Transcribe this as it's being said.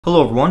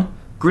Hello everyone,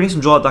 greetings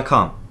from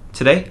JoyLot.com.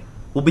 Today,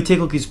 we'll be taking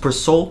a look at these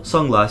Persol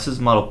sunglasses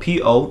model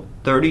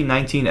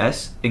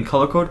PO3019S in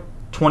color code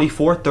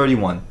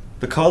 2431.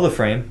 The color of the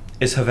frame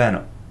is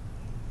Havana.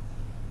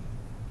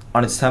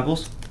 On its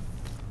temples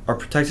are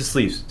protective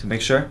sleeves to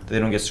make sure that they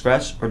don't get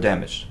scratched or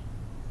damaged.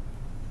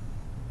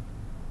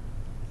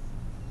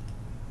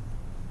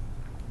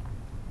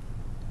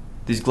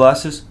 These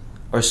glasses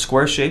are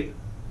square shaped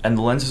and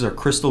the lenses are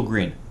crystal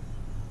green.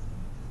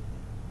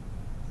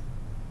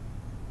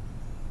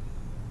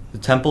 The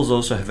temple is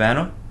also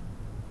Havana,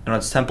 and on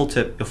its temple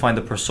tip you'll find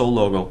the Persol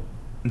logo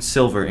in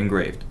silver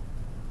engraved.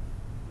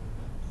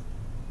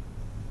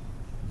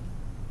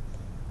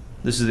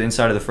 This is the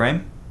inside of the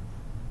frame,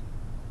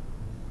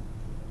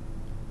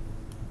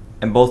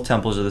 and both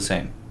temples are the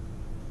same.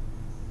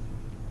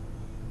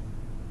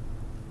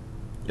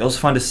 You also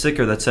find a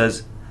sticker that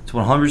says it's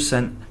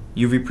 100%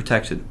 UV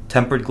protected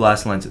tempered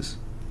glass lenses.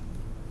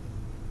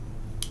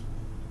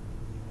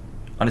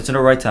 On its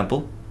inner right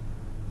temple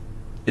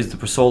is the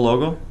Persol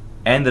logo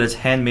and that it's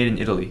handmade in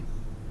Italy.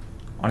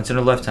 On its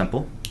inner left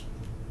temple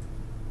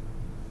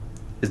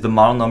is the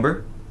model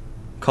number,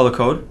 color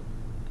code,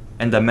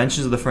 and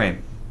dimensions of the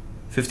frame.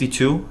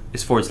 52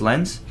 is for its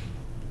lens,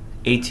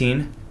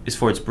 18 is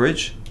for its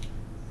bridge,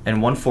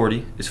 and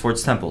 140 is for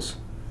its temples.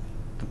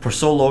 The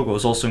Persol logo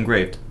is also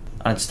engraved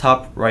on its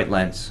top right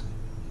lens.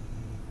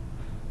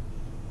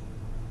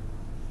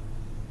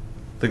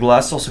 The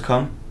glasses also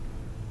come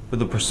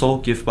with a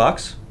Persol gift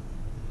box,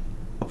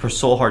 a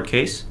Persol hard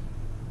case,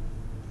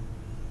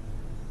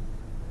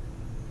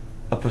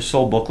 a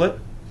Persol booklet,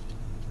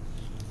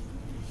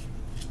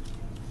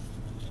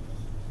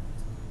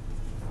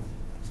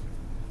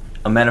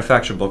 a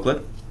manufacturer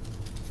booklet.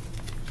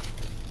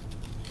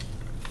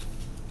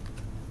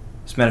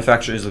 This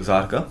manufacturer is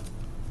Exotica,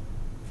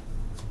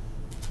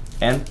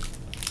 and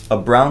a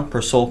brown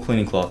Persol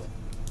cleaning cloth.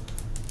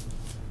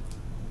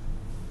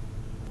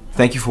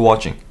 Thank you for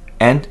watching,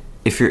 and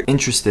if you're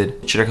interested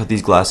to check out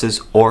these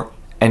glasses or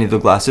any of the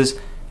glasses,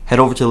 head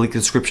over to the link in the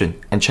description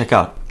and check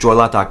out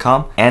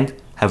JoyLot.com and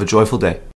have a joyful day.